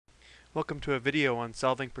Welcome to a video on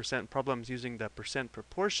solving percent problems using the percent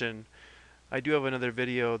proportion. I do have another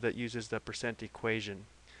video that uses the percent equation,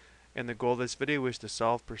 and the goal of this video is to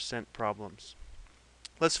solve percent problems.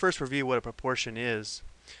 Let's first review what a proportion is.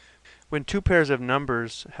 When two pairs of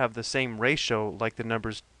numbers have the same ratio, like the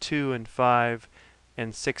numbers 2 and 5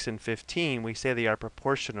 and 6 and 15, we say they are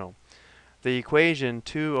proportional. The equation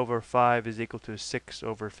 2 over 5 is equal to 6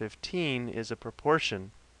 over 15 is a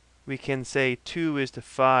proportion. We can say 2 is to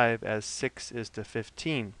 5 as 6 is to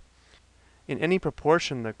 15. In any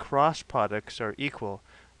proportion, the cross products are equal.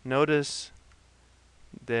 Notice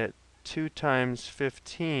that 2 times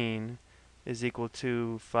 15 is equal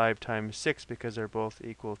to 5 times 6 because they're both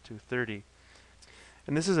equal to 30.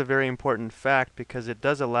 And this is a very important fact because it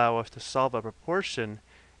does allow us to solve a proportion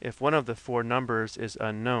if one of the four numbers is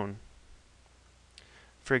unknown.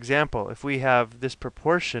 For example, if we have this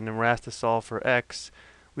proportion and we're asked to solve for x,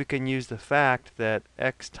 we can use the fact that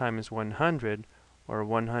x times 100, or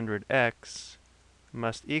 100x,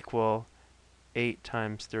 must equal 8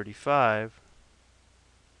 times 35.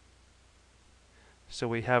 So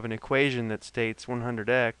we have an equation that states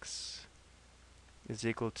 100x is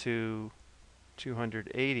equal to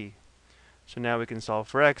 280. So now we can solve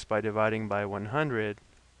for x by dividing by 100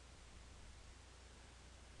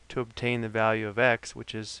 to obtain the value of x,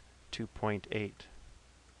 which is 2.8.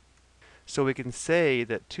 So we can say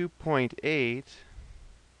that 2.8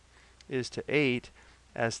 is to 8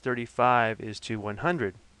 as 35 is to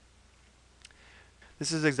 100.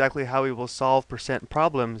 This is exactly how we will solve percent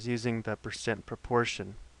problems using the percent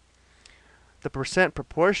proportion. The percent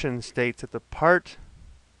proportion states that the part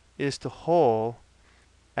is to whole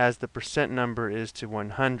as the percent number is to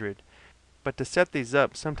 100. But to set these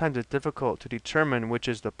up, sometimes it's difficult to determine which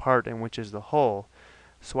is the part and which is the whole.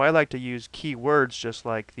 So I like to use key words just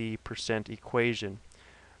like the percent equation.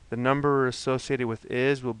 The number associated with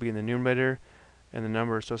is will be in the numerator, and the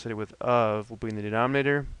number associated with of will be in the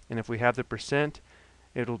denominator. And if we have the percent,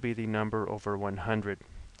 it'll be the number over 100.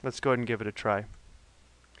 Let's go ahead and give it a try.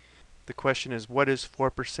 The question is, what is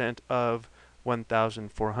 4% of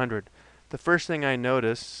 1,400? The first thing I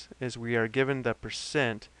notice is we are given the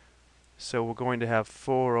percent, so we're going to have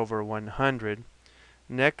 4 over 100.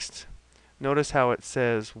 Next, notice how it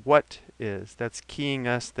says what is. That's keying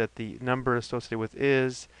us that the number associated with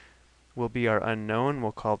is will be our unknown.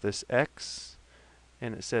 We'll call this x.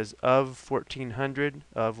 And it says of 1,400,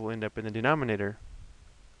 of will end up in the denominator.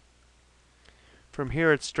 From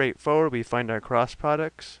here it's straightforward. We find our cross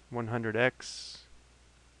products. 100x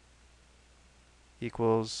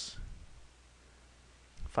equals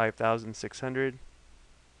 5,600.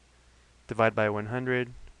 Divide by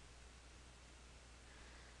 100.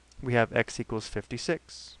 We have x equals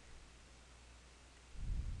 56.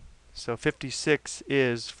 So 56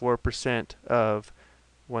 is 4% of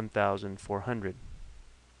 1,400.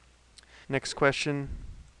 Next question.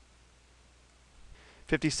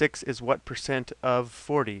 56 is what percent of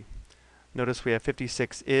 40? Notice we have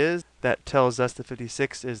 56 is. That tells us that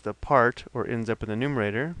 56 is the part, or ends up in the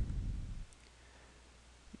numerator.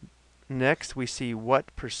 Next, we see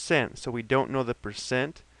what percent. So we don't know the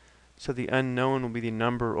percent. So the unknown will be the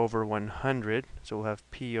number over 100. So we'll have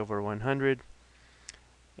p over 100.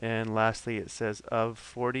 And lastly, it says of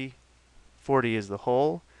 40. 40 is the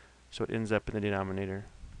whole, so it ends up in the denominator.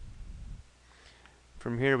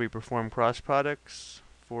 From here, we perform cross products.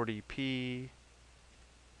 40p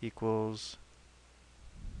equals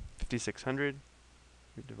 5,600.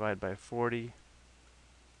 We divide by 40.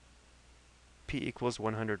 P equals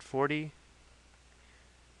 140.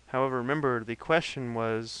 However, remember, the question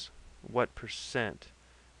was what percent?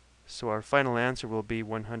 So our final answer will be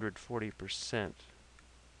 140%.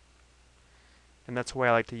 And that's why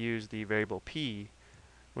I like to use the variable p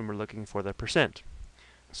when we're looking for the percent.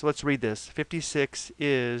 So let's read this. 56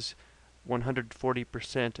 is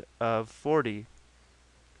 140% of 40,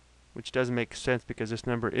 which does make sense because this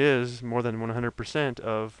number is more than 100%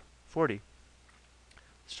 of 40.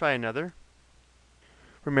 Let's try another.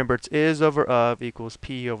 Remember, it's is over of equals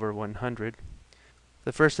p over 100.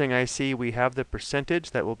 The first thing I see, we have the percentage.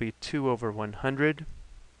 That will be 2 over 100.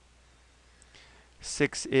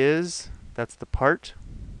 6 is, that's the part.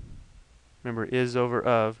 Remember, is over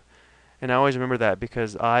of. And I always remember that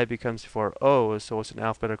because I becomes before O, so it's in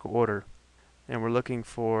alphabetical order. And we're looking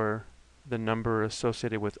for the number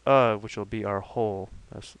associated with of, which will be our whole.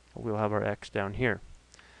 We'll have our x down here.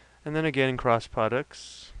 And then again in cross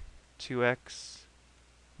products, 2x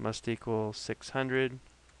must equal 600.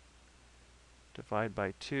 Divide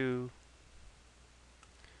by 2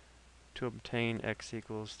 to obtain x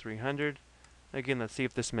equals 300. Again, let's see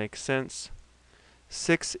if this makes sense.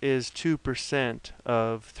 6 is 2%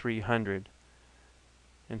 of 300.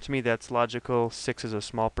 And to me that's logical. 6 is a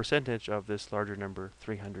small percentage of this larger number,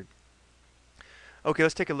 300. Okay,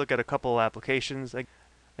 let's take a look at a couple applications.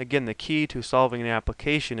 Again, the key to solving an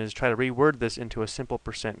application is try to reword this into a simple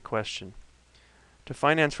percent question. To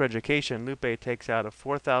finance her education, Lupe takes out a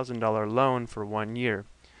 $4,000 loan for 1 year.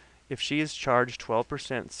 If she is charged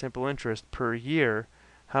 12% simple interest per year,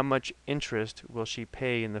 how much interest will she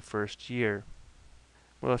pay in the first year?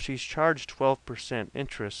 Well, if she's charged 12%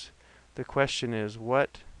 interest, the question is,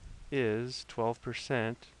 what is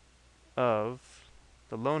 12% of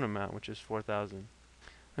the loan amount, which is $4,000?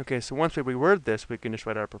 Okay, so once we reword this, we can just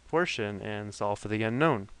write our proportion and solve for the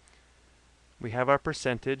unknown. We have our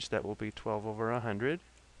percentage, that will be 12 over 100.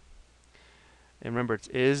 And remember, it's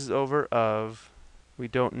is over of. We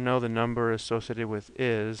don't know the number associated with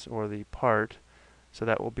is, or the part, so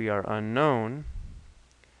that will be our unknown.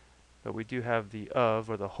 But we do have the of,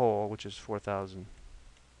 or the whole, which is 4,000.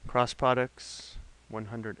 Cross products,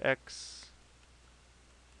 100x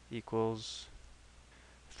equals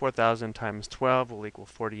 4,000 times 12 will equal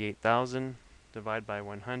 48,000. Divide by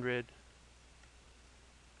 100.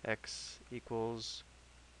 X equals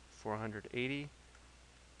 480.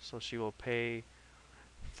 So she will pay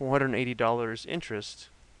 $480 interest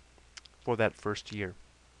for that first year.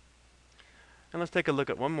 And let's take a look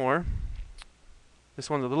at one more. This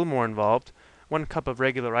one's a little more involved. 1 cup of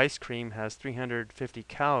regular ice cream has 350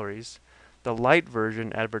 calories. The light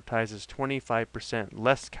version advertises 25%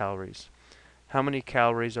 less calories. How many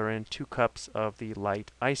calories are in 2 cups of the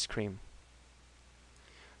light ice cream?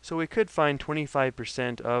 So we could find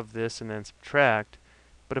 25% of this and then subtract,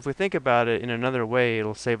 but if we think about it in another way,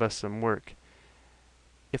 it'll save us some work.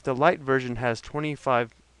 If the light version has 25%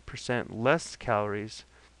 less calories,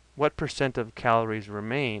 what percent of calories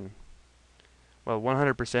remain? Well,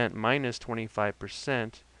 100% minus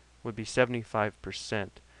 25% would be 75%.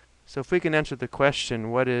 So if we can answer the question,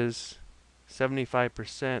 what is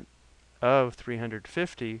 75% of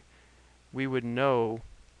 350, we would know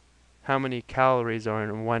how many calories are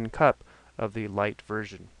in 1 cup of the light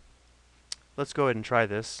version. Let's go ahead and try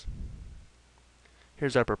this.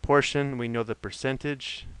 Here's our proportion. We know the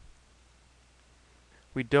percentage.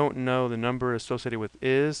 We don't know the number associated with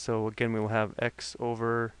is, so again we will have x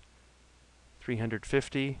over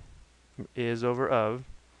 350 is over of.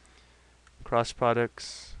 Cross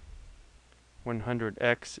products,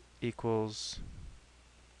 100x equals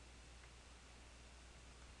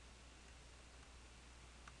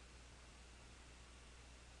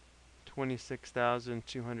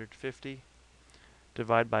 26,250.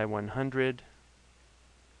 Divide by 100.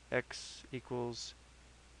 X equals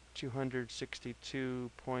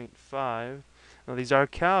 262.5. Now these are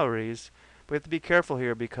calories, but we have to be careful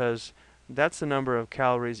here because that's the number of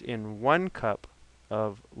calories in 1 cup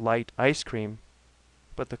of light ice cream,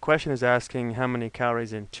 but the question is asking how many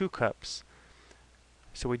calories in 2 cups.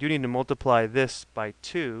 So we do need to multiply this by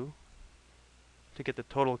 2 to get the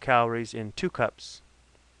total calories in 2 cups.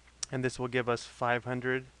 And this will give us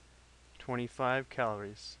 525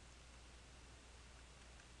 calories.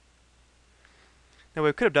 Now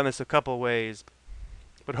we could have done this a couple ways,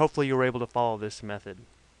 but hopefully you were able to follow this method.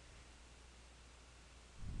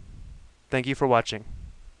 Thank you for watching.